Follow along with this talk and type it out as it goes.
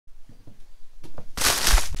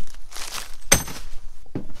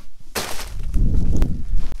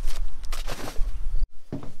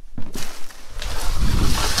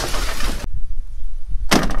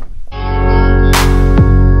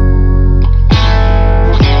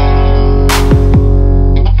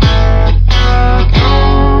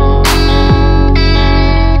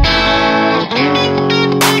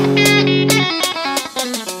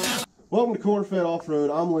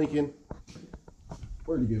Lincoln.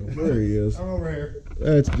 Where'd he go? There he is. I'm over here.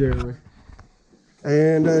 That's Jeremy.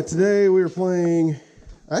 And today we are playing.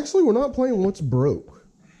 Actually, we're not playing what's broke.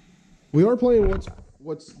 We are playing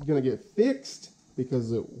what's gonna get fixed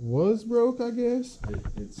because it was broke, I guess.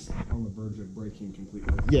 It's on the verge of breaking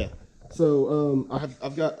completely. Yeah. So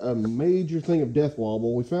I've got a major thing of death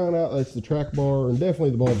wobble. We found out that's the track bar and definitely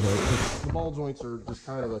the ball joints. The ball joints are just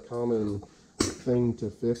kind of a common thing to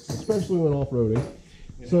fix, especially when off-roading.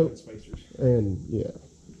 So spacers. And yeah.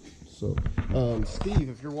 So, Steve,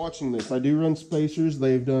 if you're watching this, I do run spacers.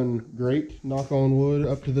 They've done great, knock on wood,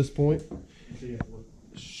 up to this point.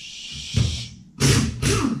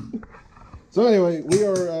 So anyway, we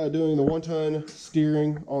are doing the 1-ton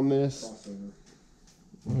steering on this. Crossover.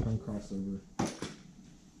 1-ton crossover.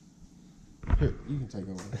 Here, you can take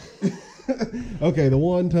over. Okay, the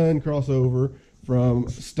 1-ton crossover from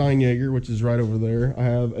Steinjager, which is right over there. I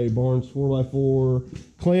have a Barnes 4x4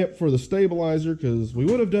 clamp for the stabilizer because we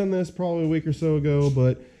would have done this probably a week or so ago,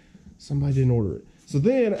 but somebody didn't order it. So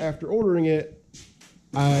then, after ordering it,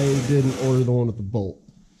 I didn't order the one with the bolt.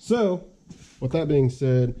 So, with that being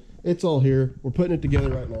said, it's all here. We're putting it together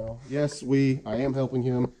right now. Yes, I am helping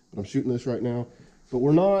him, but I'm shooting this right now. But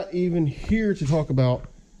we're not even here to talk about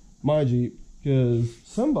my Jeep because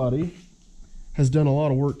somebody has done a lot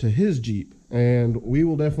of work to his Jeep. And we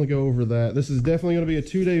will definitely go over that. This is definitely going to be a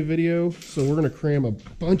 2-day video, so we're going to cram a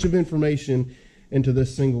bunch of information into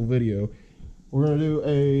this single video. We're going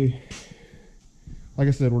to do like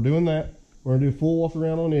I said, we're doing that. We're going to do a full walk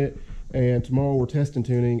around on it, and tomorrow we're test and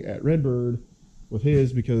tuning at Redbird with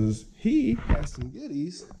his because he has some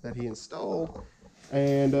goodies that he installed.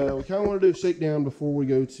 And we kind of want to do a shakedown before we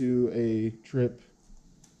go to a trip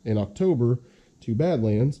in October to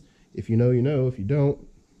Badlands. If you know, you know. If you don't,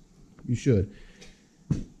 you should.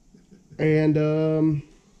 And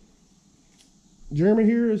Jeremy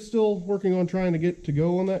here is still working on trying to get to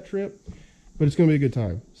go on that trip, but it's going to be a good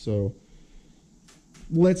time. So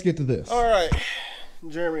let's get to this. All right,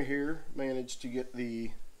 Jeremy here managed to get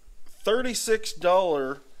the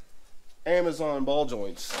 $36 Amazon ball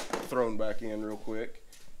joints thrown back in real quick.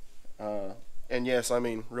 And yes, I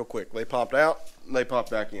mean real quick. They popped out, and they popped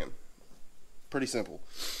back in. Pretty simple.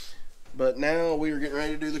 But now we are getting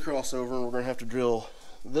ready to do the crossover, and we're going to have to drill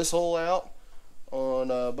this hole out on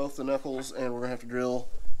both the knuckles, and we're going to have to drill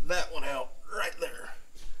that one out right there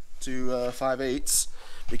to 5/8,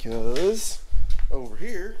 because over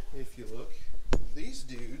here, if you look, these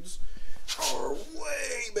dudes are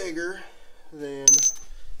way bigger than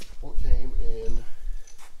what came in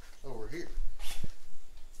over here.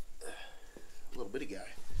 Little bitty guy.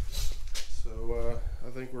 So I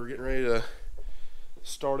think we're getting ready to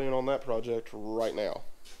start in on that project right now.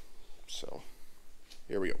 So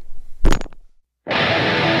here we go.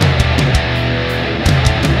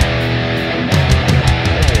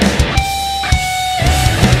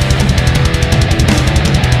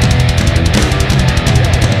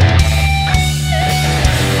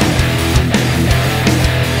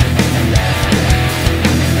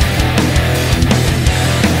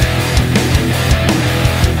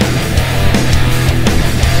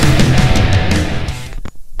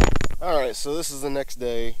 So this is the next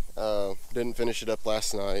day. Didn't finish it up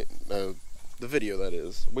last night. The video, that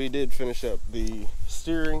is. We did finish up the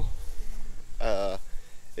steering.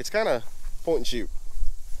 It's kind of point and shoot.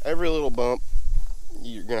 Every little bump,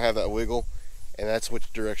 you're gonna have that wiggle, and that's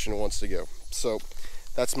which direction it wants to go. So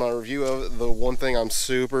that's my review of it. The one thing I'm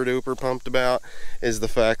super duper pumped about is the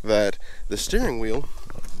fact that the steering wheel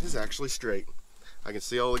is actually straight. I can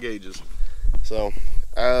see all the gauges. So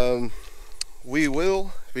we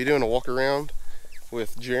will be doing a walk around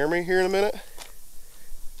with Jeremy here in a minute,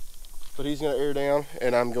 but he's going to air down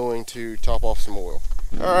and I'm going to top off some oil.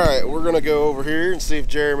 Alright, we're going to go over here and see if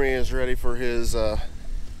Jeremy is ready for his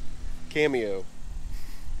cameo.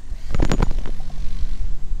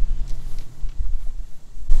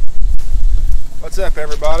 What's up,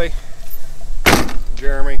 everybody?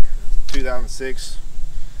 Jeremy, 2006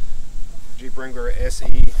 Jeep Wrangler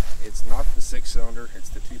SE. It's not the 6-cylinder, it's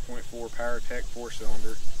the 2.4 PowerTech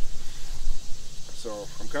 4-cylinder. So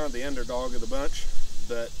I'm kind of the underdog of the bunch,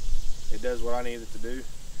 but it does what I need it to do.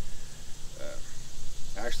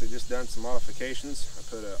 I actually just done some modifications. I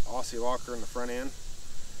put an Aussie locker in the front end,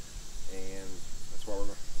 and that's what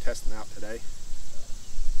we're testing out today.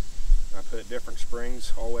 I put different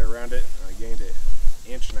springs all the way around it. I gained an 1.5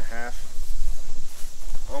 inches,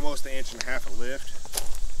 almost 1.5 inches of lift.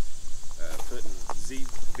 Putting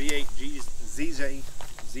V8 ZJ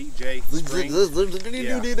springs,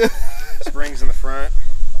 springs in the front,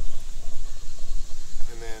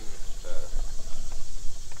 and then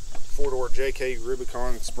 4-door JK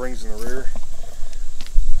Rubicon springs in the rear.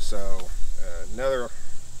 So another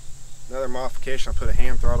modification, I put a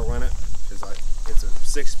hand throttle in it because it's a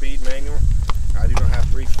 6-speed manual. I do not have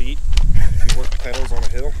 3 feet to work the pedals on a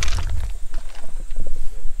hill. That's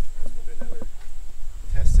going to be another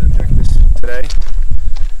test subject today.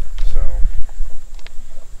 So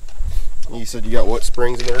You said you got what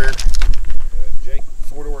springs in the rear?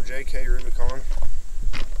 4-door JK Rubicon.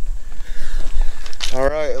 All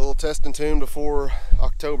right, a little test and tune before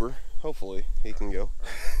October. Hopefully he can go.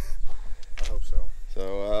 I hope so.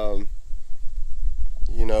 So,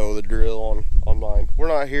 you know the drill on mine. We're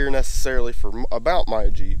not here necessarily about my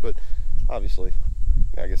Jeep, but obviously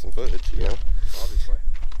I get some footage, you know. Obviously.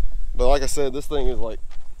 But like I said, this thing is like,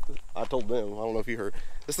 I told them, I don't know if you heard,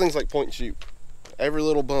 this thing's like point and shoot. Every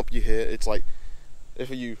little bump you hit, it's like, if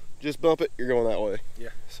you just bump it, you're going that way. Yeah.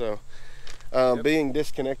 So, Yep. being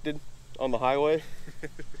disconnected on the highway,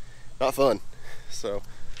 not fun. So,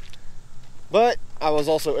 but I was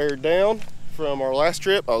also aired down from our last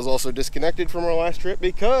trip. I was also disconnected from our last trip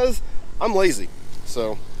because I'm lazy.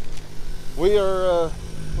 So, we're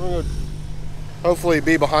going to hopefully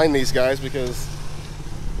be behind these guys because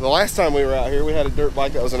the last time we were out here, we had a dirt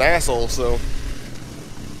bike that was an asshole. So,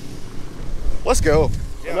 let's go.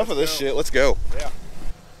 Yeah, Enough of this go. shit. Let's go. Yeah.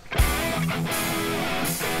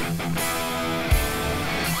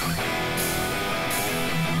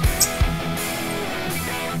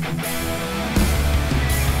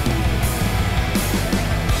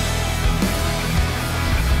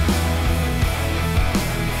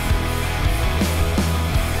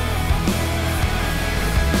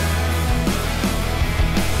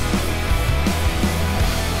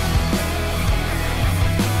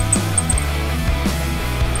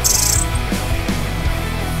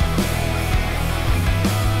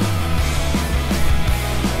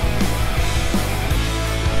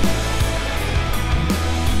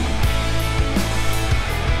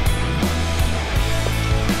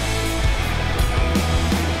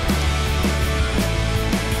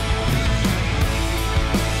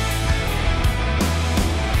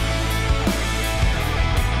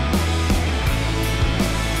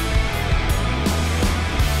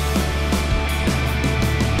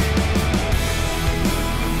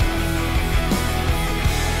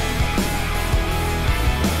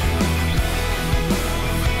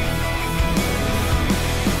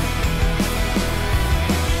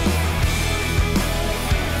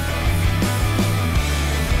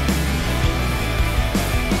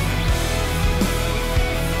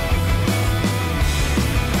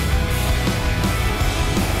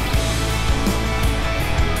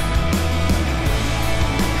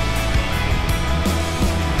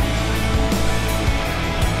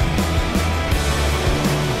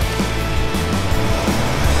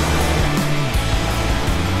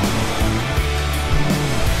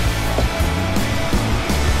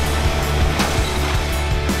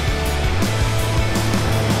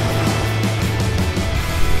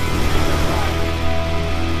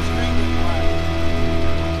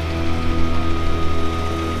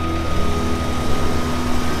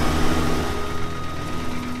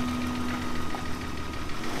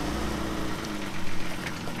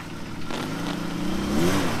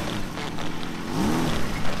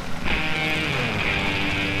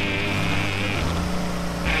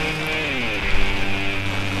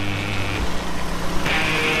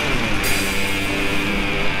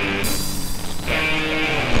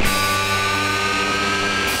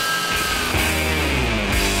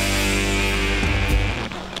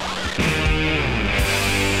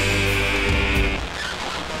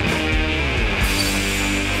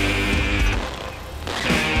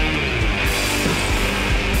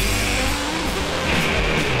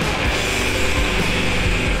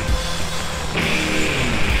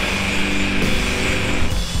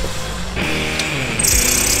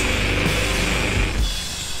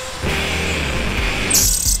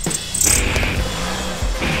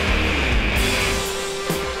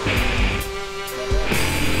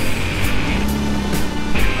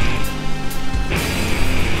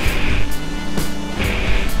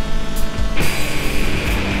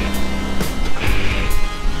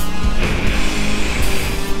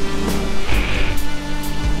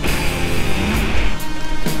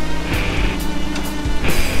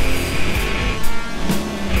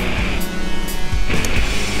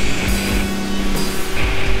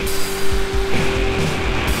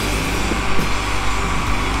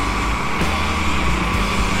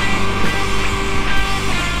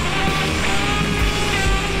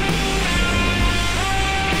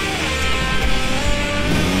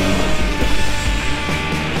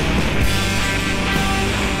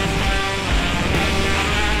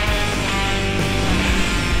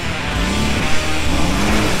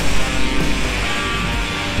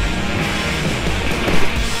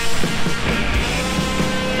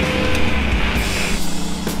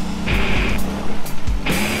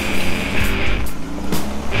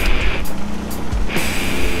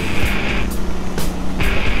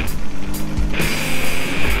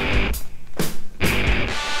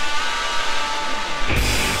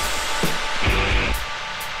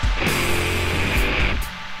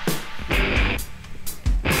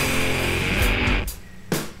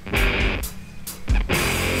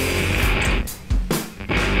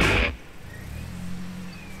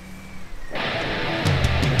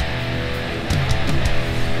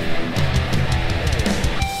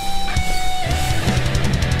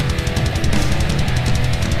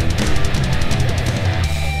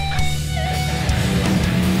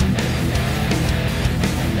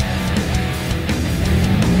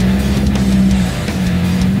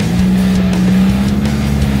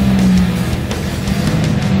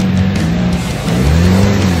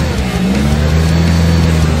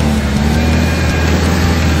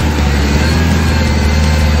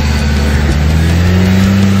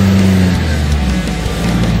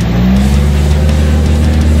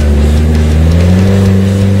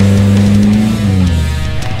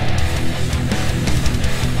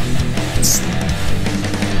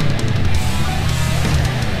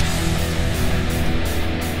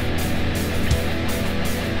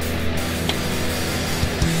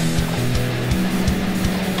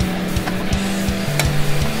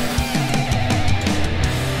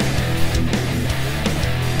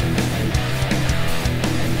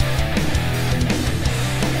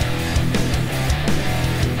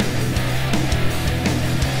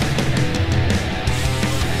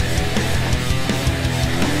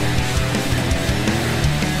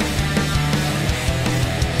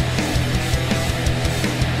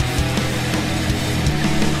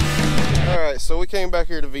 came back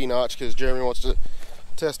here to V-Notch because Jeremy wants to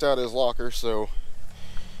test out his locker, so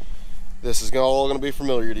this is all going to be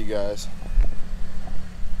familiar to you guys.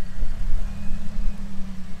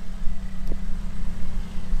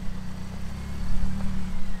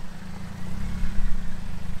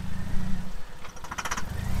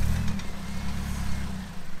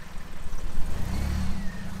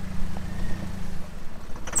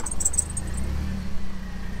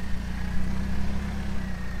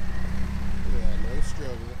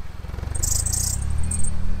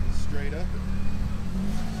 Straight up.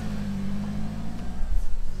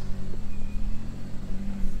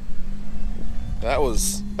 That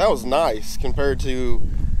was nice compared to,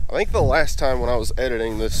 I think the last time when I was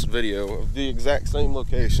editing this video of the exact same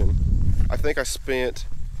location, I think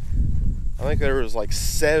there was like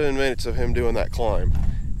 7 minutes of him doing that climb,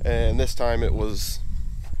 and this time it was,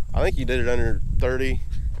 I think he did it under 30,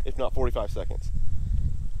 if not 45 seconds.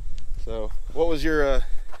 So what was your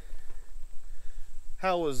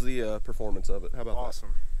how was the performance of it? How about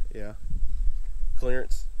Awesome. that? Yeah.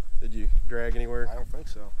 Clearance? Did you drag anywhere? I don't think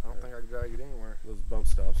so. I don't think I could drag it anywhere. Those bump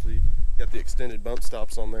stops. So you got the extended bump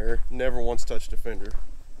stops on there. Never once touched a fender.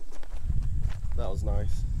 That was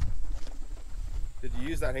nice. Did you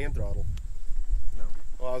use that hand throttle? No.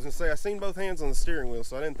 Well, I was gonna say I seen both hands on the steering wheel,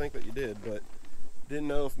 so I didn't think that you did, but didn't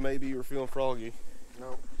know if maybe you were feeling froggy.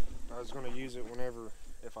 No. I was going to use it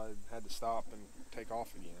if I had to stop and take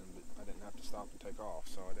off again, but I didn't have to stop and take off,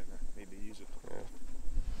 so I didn't need to use it. Yeah.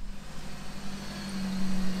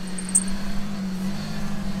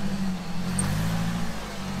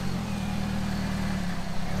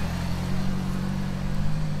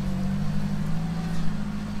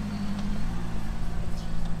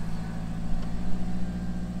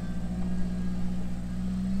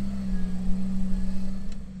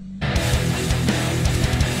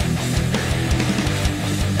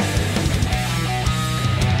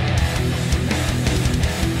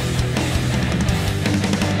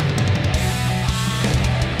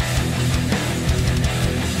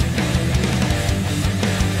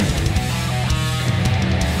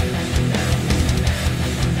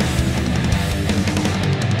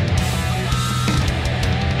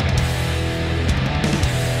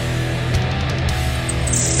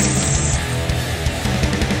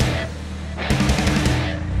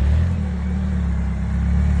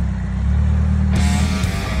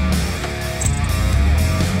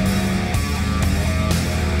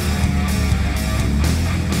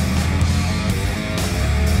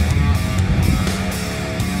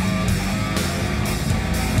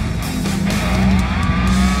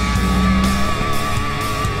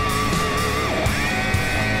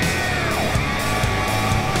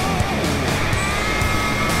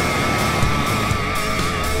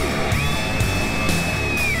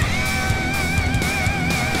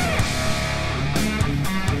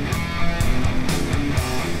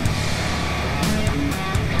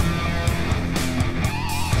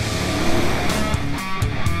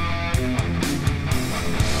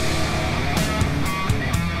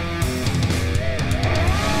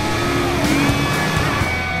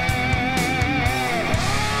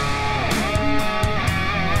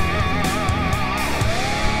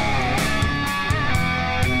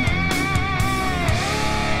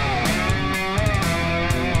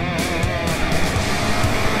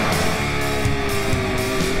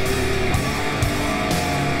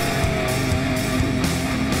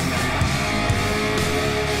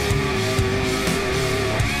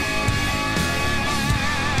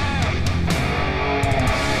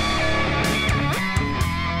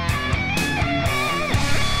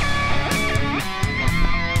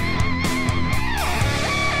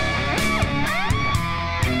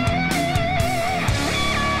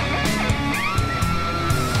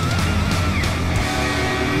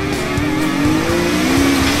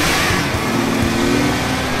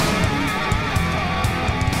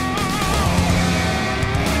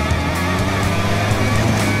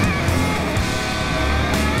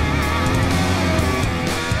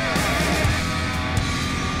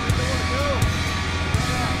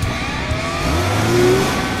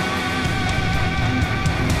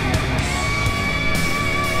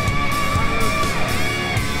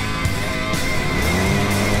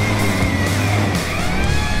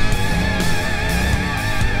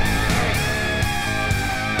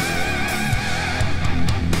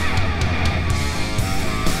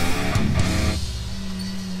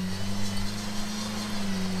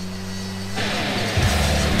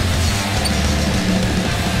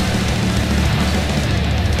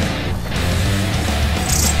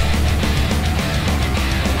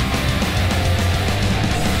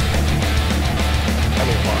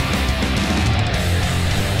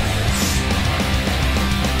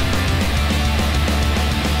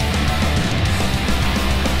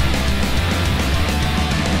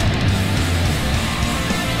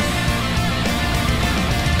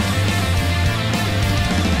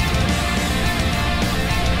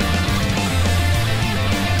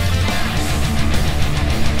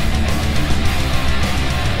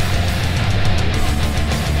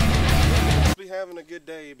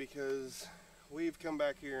 come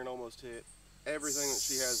back here and almost hit everything that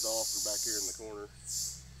she has to offer back here in the corner.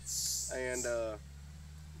 And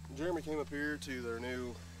Jeremy came up here to their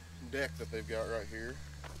new deck that they've got right here.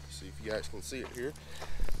 See if you guys can see it here.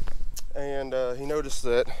 And he noticed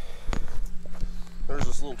that there's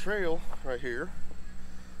this little trail right here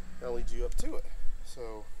that leads you up to it.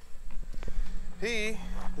 So he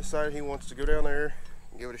decided he wants to go down there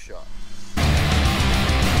and give it a shot.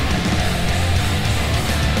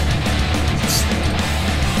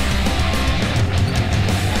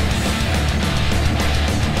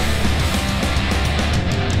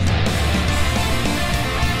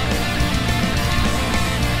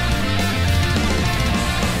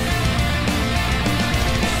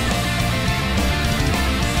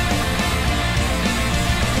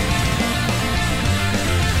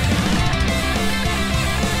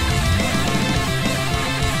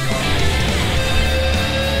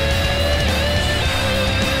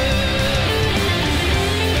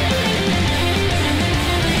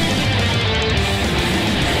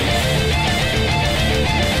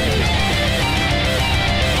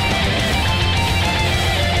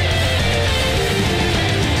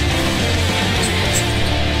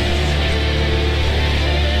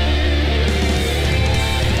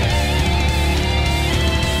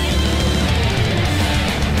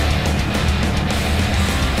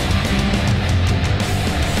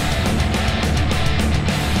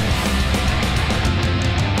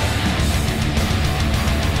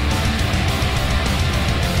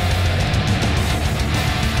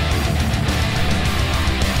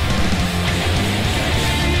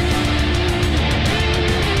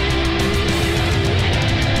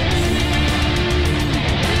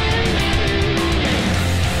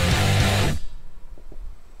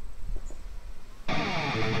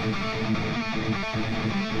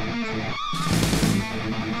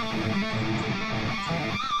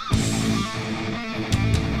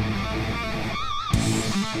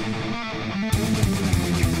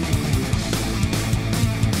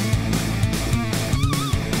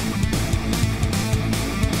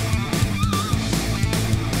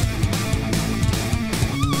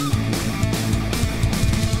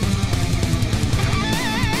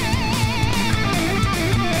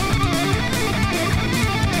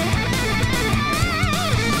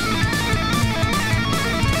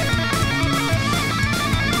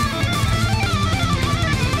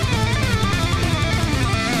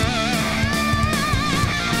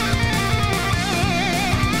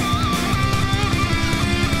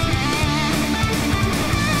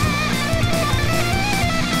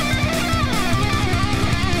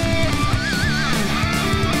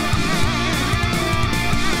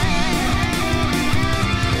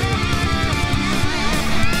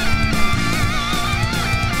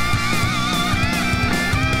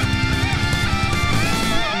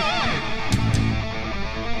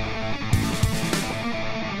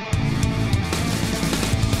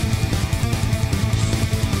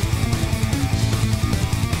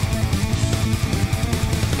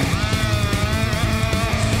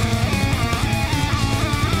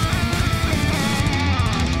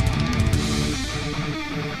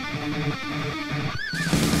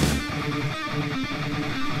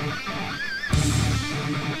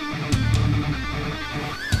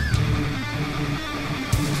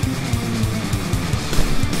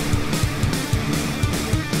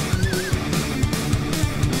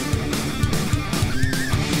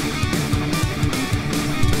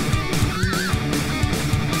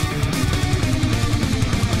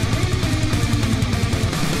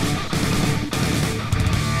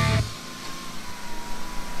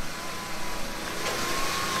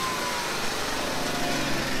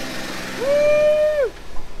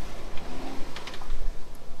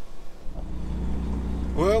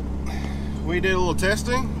 Well, we did a little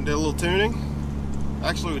testing, did a little tuning.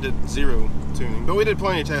 Actually, we did 0 tuning, but we did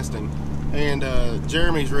plenty of testing. And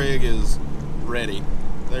Jeremy's rig is ready.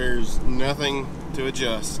 There's nothing to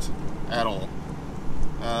adjust at all.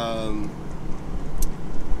 I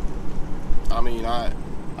mean, I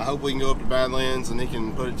hope we can go up to Badlands and he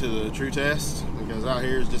can put it to the true test, because out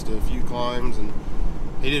here is just a few climbs, and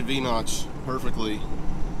he did V-notch perfectly.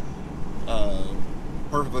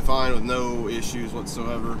 Perfectly fine with no issues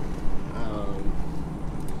whatsoever.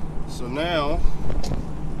 So now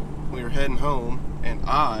we are heading home, and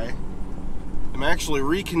I am actually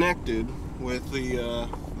reconnected with the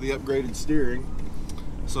upgraded steering.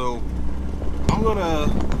 So I'm gonna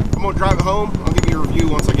drive it home. I'll give you a review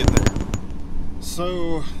once I get there.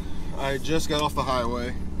 So I just got off the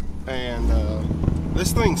highway, and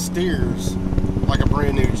this thing steers like a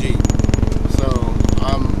brand new Jeep. So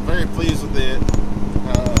I'm very pleased with it.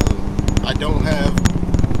 I don't have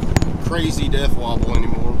crazy death wobble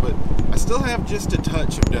anymore, but I still have just a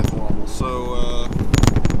touch of death wobble. So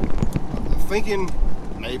I'm thinking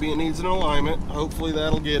maybe it needs an alignment. Hopefully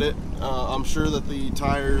that'll get it. I'm sure that the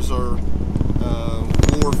tires are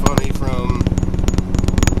floor funny from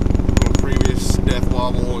previous death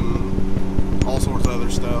wobble and all sorts of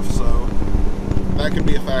other stuff, so that could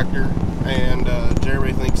be a factor. And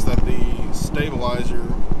Jeremy thinks that the stabilizer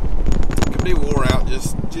could be wore out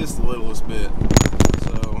just the littlest bit.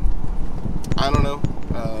 So I don't know.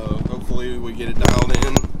 Hopefully we get it dialed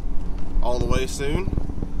in all the way soon,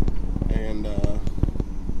 and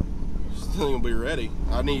this thing will be ready.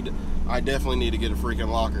 I definitely need to get a freaking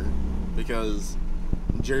locker, because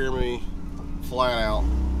Jeremy flat out,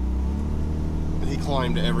 he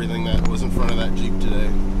climbed everything that was in front of that Jeep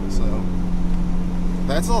today. So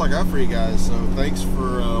that's all I got for you guys. So thanks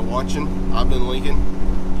for watching. I've been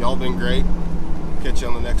Lincoln. Y'all been great. Catch you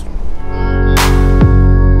on the next one.